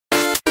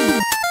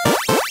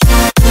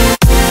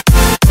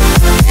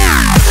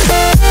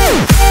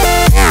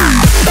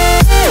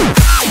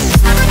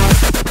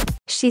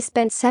She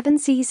spent 7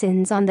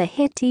 seasons on the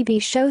hit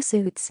TV show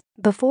Suits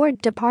before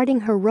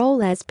departing her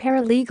role as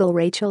paralegal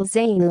Rachel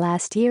Zane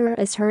last year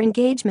as her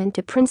engagement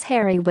to Prince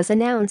Harry was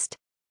announced.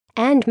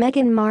 And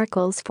Meghan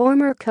Markle's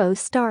former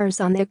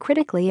co-stars on the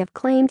critically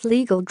acclaimed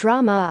legal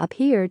drama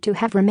appear to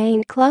have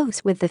remained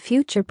close with the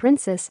future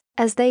princess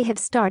as they have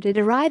started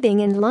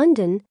arriving in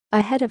London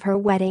ahead of her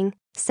wedding,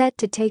 set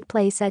to take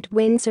place at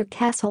Windsor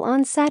Castle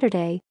on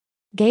Saturday.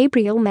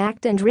 Gabriel,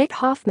 Macht and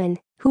Hoffman,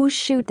 who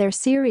shoot their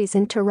series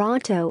in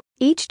Toronto,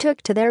 each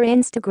took to their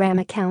Instagram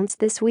accounts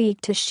this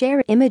week to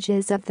share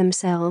images of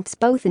themselves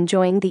both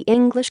enjoying the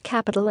English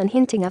capital and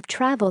hinting of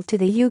travel to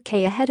the UK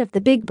ahead of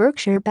the big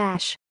Berkshire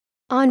Bash.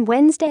 On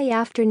Wednesday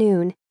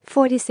afternoon,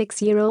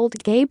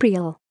 46-year-old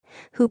Gabriel,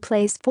 who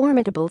plays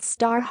formidable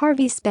star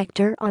Harvey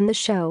Specter on the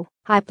show,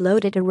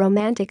 uploaded a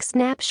romantic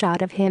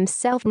snapshot of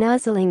himself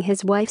nuzzling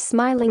his wife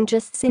smiling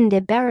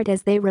Jacinda Barrett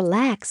as they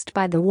relaxed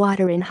by the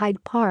water in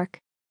Hyde Park.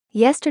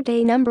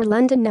 Yesterday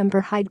London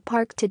Hyde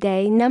Park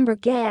today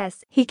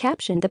guess, he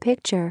captioned the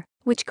picture,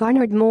 which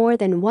garnered more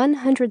than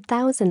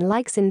 100,000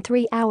 likes in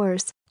 3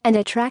 hours and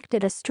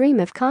attracted a stream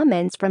of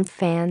comments from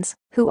fans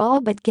who all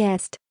but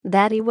guessed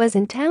that he was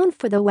in town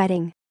for the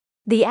wedding.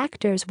 The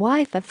actor's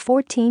wife of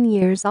 14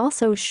 years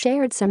also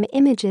shared some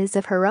images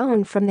of her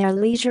own from their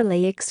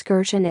leisurely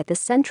excursion at the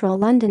central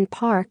London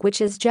park,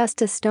 which is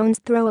just a stone's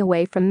throw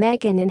away from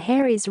Meghan and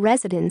Harry's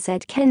residence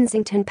at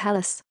Kensington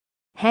Palace.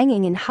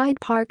 Hanging in Hyde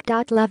Park.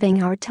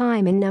 Loving our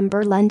time in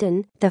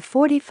London, the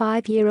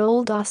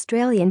 45-year-old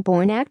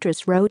Australian-born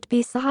actress wrote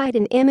beside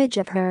an image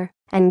of her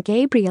and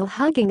Gabriel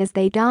hugging as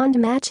they donned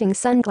matching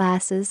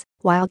sunglasses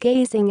while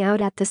gazing out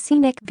at the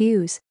scenic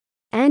views.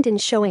 And in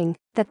showing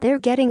that they're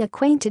getting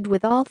acquainted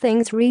with all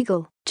things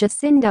regal,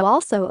 Jacinda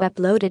also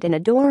uploaded an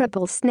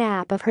adorable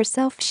snap of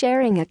herself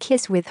sharing a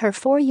kiss with her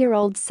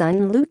 4-year-old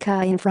son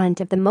Luca in front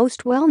of the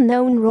most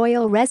well-known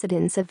royal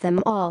residence of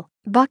them all,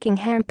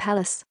 Buckingham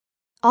Palace.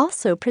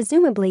 Also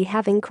presumably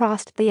having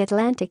crossed the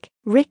Atlantic,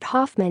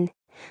 Hoffman,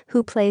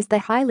 who plays the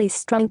highly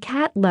strung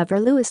cat lover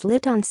Louis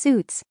Litt on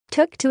Suits,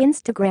 took to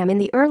Instagram in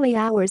the early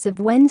hours of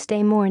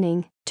Wednesday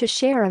morning to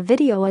share a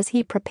video as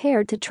he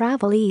prepared to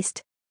travel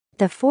east.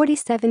 The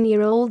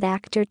 47-year-old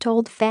actor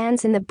told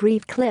fans in the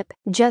brief clip,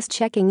 "Just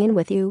checking in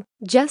with you,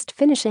 just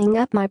finishing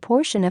up my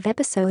portion of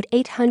episode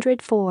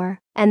 804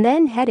 and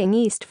then heading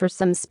east for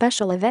some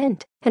special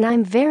event, and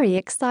I'm very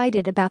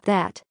excited about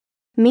that."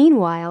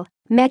 Meanwhile,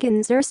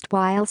 Meghan's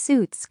erstwhile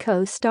Suits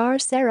co-star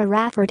Sarah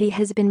Rafferty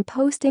has been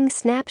posting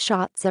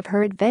snapshots of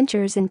her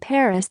adventures in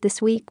Paris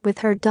this week with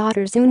her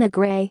daughters Una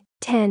Gray,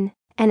 10,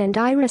 and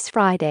Iris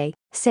Friday,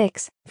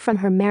 6, from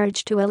her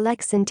marriage to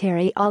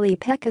Alexandre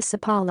Ali-Pekka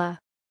Sapala.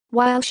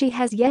 While she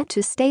has yet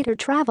to state her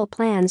travel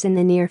plans in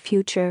the near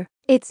future,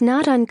 it's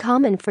not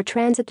uncommon for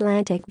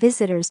transatlantic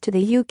visitors to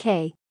the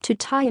UK to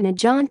tie in a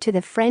jaunt to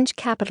the French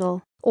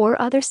capital or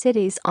other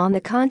cities on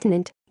the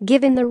continent,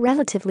 given the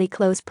relatively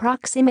close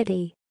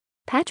proximity.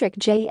 Patrick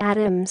J.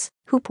 Adams,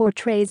 who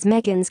portrays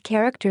Meghan's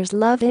character's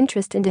love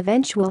interest and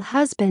eventual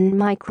husband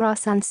Mike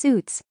Ross on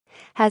Suits,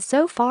 has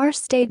so far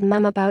stayed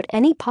mum about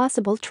any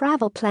possible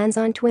travel plans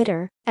on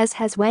Twitter, as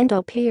has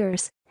Wendell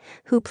Pierce,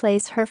 who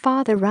plays her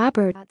father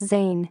Robert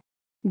Zane.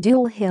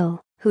 Dual Hill,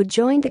 who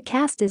joined the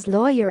cast as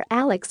lawyer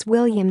Alex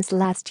Williams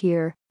last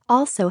year,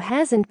 also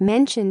hasn't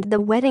mentioned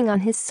the wedding on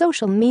his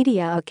social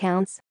media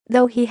accounts,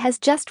 though he has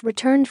just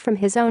returned from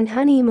his own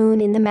honeymoon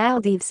in the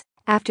Maldives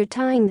after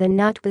tying the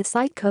knot with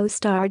Psych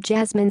co-star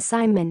Jasmine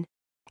Simon.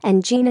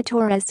 And Gina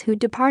Torres, who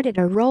departed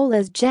her role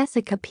as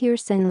Jessica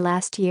Pearson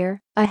last year,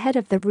 ahead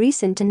of the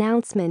recent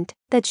announcement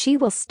that she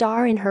will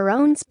star in her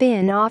own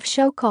spin-off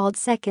show called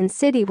Second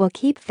City, will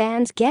keep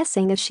fans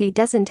guessing as she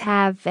doesn't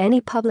have any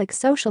public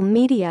social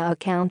media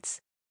accounts.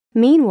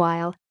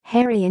 Meanwhile,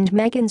 Harry and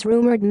Meghan's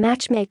rumored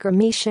matchmaker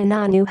Misha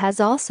Nanu has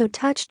also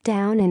touched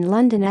down in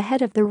London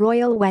ahead of the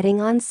royal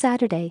wedding on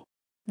Saturday.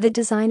 The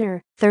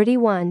designer,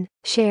 31,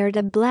 shared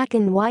a black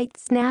and white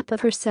snap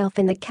of herself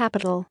in the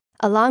capital,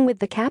 along with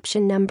the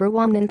caption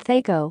 "#1 in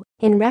Thago,"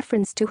 in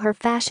reference to her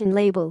fashion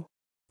label.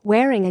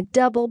 Wearing a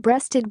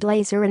double-breasted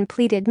blazer and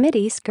pleated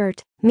midi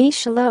skirt,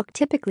 Misha looked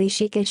typically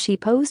chic as she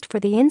posed for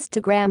the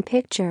Instagram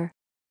picture.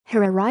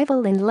 Her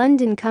arrival in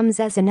London comes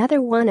as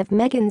another one of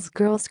Meghan's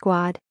girl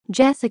squad,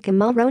 Jessica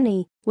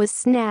Mulroney, was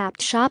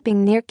snapped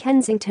shopping near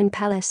Kensington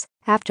Palace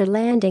after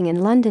landing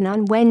in London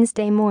on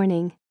Wednesday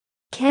morning.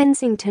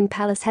 Kensington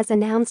Palace has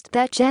announced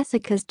that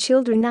Jessica's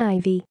children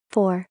Ivy,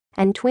 4,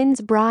 and twins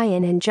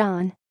Brian and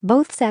John,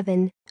 both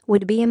 7,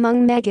 would be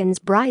among Meghan's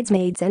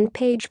bridesmaids and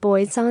page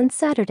boys on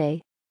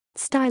Saturday.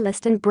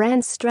 Stylist and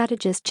brand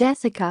strategist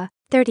Jessica,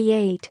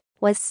 38,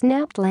 was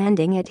snapped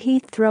landing at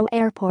Heathrow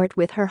Airport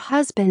with her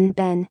husband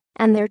Ben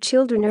and their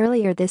children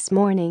earlier this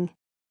morning.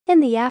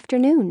 In the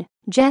afternoon,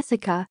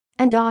 Jessica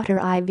and daughter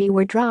Ivy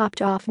were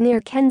dropped off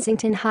near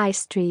Kensington High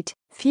Street,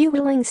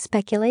 fueling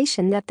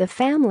speculation that the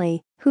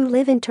family, who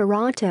live in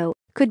Toronto,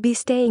 could be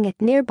staying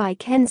at nearby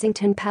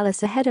Kensington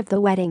Palace ahead of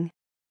the wedding.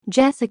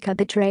 Jessica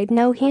betrayed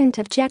no hint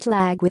of jet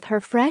lag with her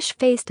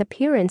fresh-faced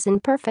appearance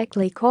and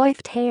perfectly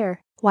coiffed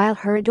hair, while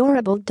her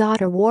adorable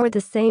daughter wore the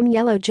same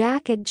yellow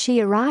jacket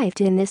she arrived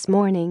in this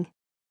morning.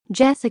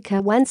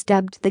 Jessica, once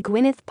dubbed the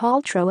Gwyneth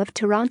Paltrow of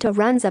Toronto,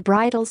 runs a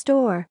bridal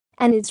store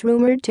and is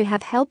rumored to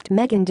have helped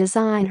Meghan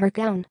design her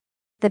gown.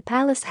 The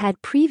palace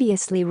had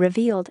previously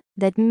revealed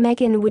that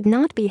Meghan would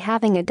not be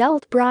having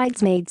adult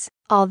bridesmaids,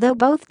 although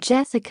both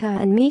Jessica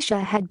and Misha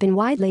had been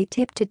widely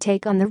tipped to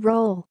take on the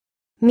role.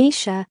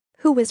 Misha,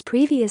 who was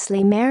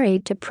previously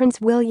married to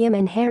Prince William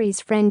and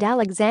Harry's friend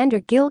Alexander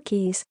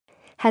Gilkeys,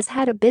 has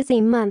had a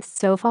busy month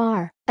so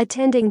far,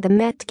 attending the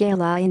Met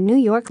Gala in New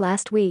York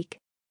last week.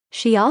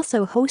 She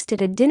also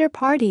hosted a dinner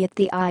party at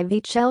the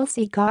Ivy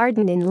Chelsea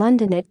Garden in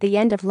London at the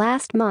end of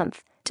last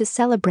month to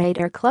celebrate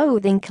her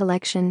clothing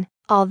collection,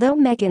 although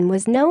Meghan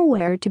was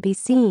nowhere to be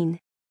seen.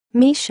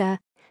 Misha,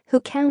 who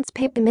counts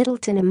Pippa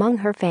Middleton among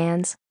her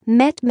fans,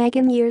 met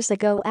Meghan years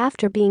ago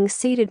after being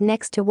seated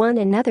next to one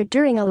another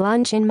during a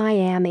lunch in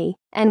Miami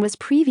and was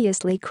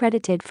previously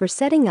credited for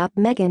setting up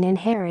Meghan and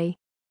Harry.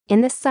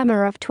 In the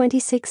summer of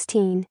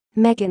 2016,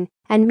 Meghan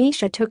and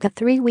Misha took a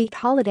 3-week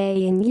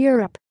holiday in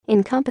Europe,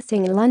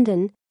 encompassing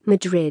London,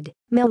 Madrid,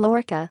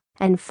 Mallorca,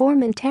 and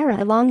Formentera,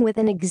 along with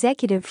an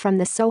executive from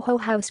the Soho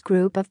House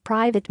group of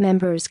private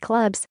members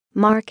clubs,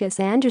 Marcus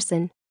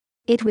Anderson.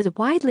 It was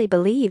widely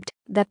believed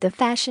that the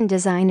fashion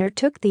designer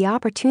took the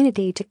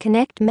opportunity to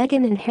connect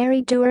Meghan and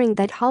Harry during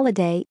that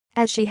holiday,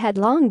 as she had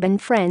long been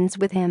friends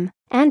with him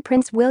and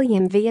Prince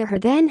William via her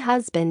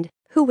then-husband,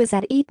 who was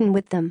at Eton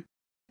with them.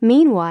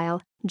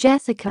 Meanwhile,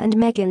 Jessica and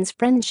Meghan's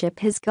friendship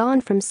has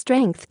gone from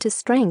strength to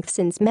strength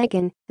since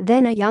Meghan,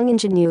 then a young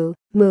ingenue,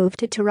 moved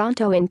to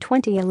Toronto in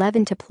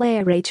 2011 to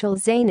play Rachel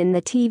Zane in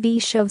the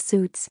TV show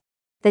Suits.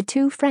 The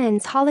two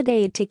friends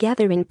holidayed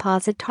together in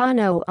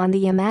Positano on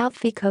the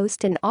Amalfi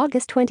Coast in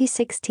August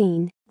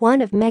 2016,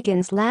 one of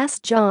Meghan's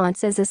last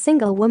jaunts as a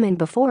single woman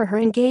before her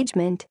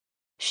engagement.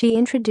 She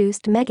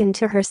introduced Meghan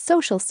to her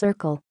social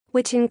circle,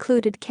 which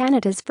included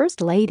Canada's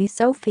First Lady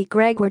Sophie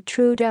Gregoire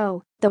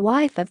Trudeau, the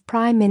wife of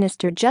Prime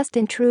Minister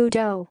Justin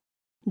Trudeau.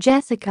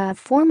 Jessica,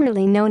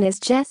 formerly known as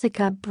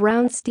Jessica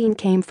Brownstein,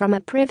 came from a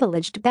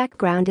privileged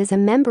background as a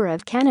member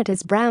of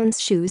Canada's Brown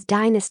Shoes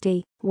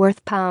dynasty,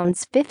 worth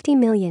 £50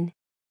 million.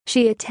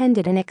 She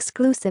attended an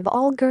exclusive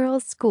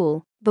all-girls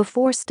school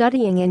before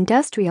studying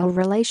industrial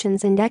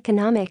relations and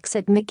economics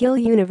at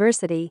McGill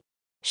University.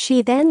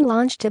 She then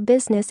launched a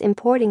business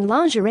importing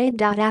lingerie.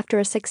 After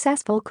a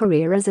successful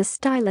career as a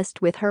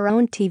stylist with her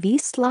own TV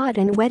slot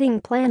and wedding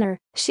planner,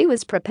 she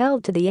was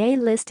propelled to the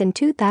A-list in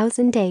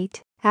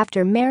 2008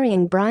 after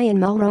marrying Brian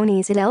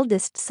Mulroney's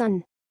eldest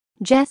son.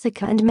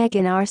 Jessica and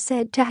Meghan are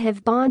said to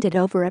have bonded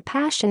over a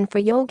passion for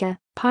yoga,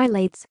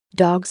 pilates,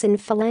 dogs and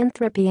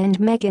philanthropy, and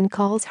Meghan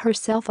calls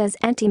herself as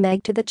Auntie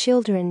Meg to the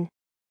children.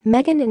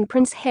 Meghan and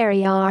Prince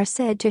Harry are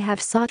said to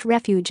have sought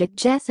refuge at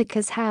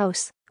Jessica's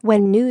house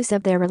when news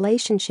of their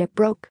relationship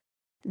broke.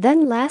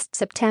 Then last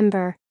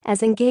September,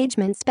 as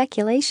engagement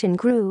speculation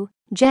grew,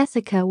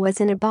 Jessica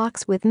was in a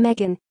box with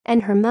Meghan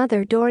and her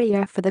mother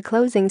Doria for the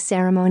closing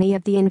ceremony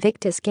of the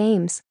Invictus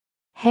Games.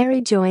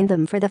 Harry joined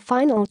them for the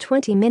final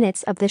 20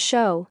 minutes of the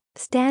show,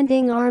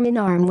 standing arm in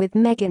arm with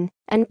Meghan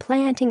and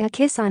planting a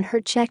kiss on her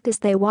cheek as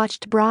they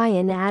watched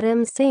Bryan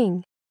Adams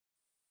sing.